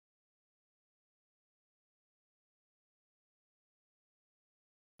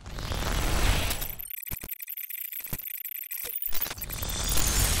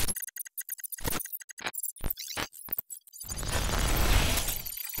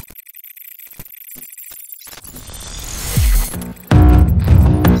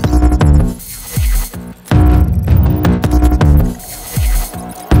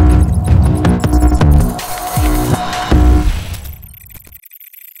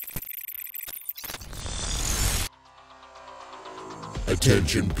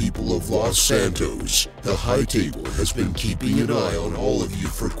Attention people of Los Santos, the High Table has been keeping an eye on all of you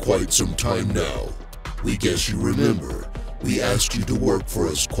for quite some time now. We guess you remember, we asked you to work for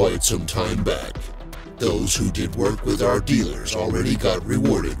us quite some time back. Those who did work with our dealers already got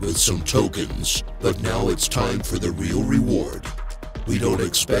rewarded with some tokens, but now it's time for the real reward. We don't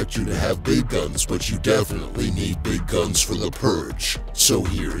expect you to have big guns, but you definitely need big guns for the Purge, so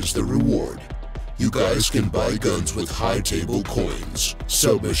here is the reward. You guys can buy guns with High Table coins.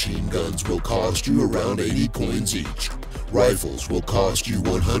 Submachine guns will cost you around 80 coins each. Rifles will cost you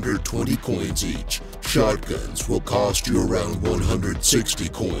 120 coins each. Shotguns will cost you around 160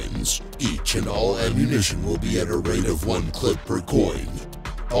 coins each, and all ammunition will be at a rate of 1 clip per coin.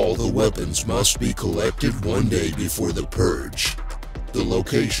 All the weapons must be collected one day before the Purge. The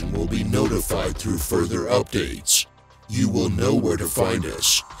location will be notified through further updates. You will know where to find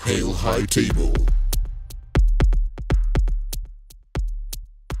us. Hail High Table!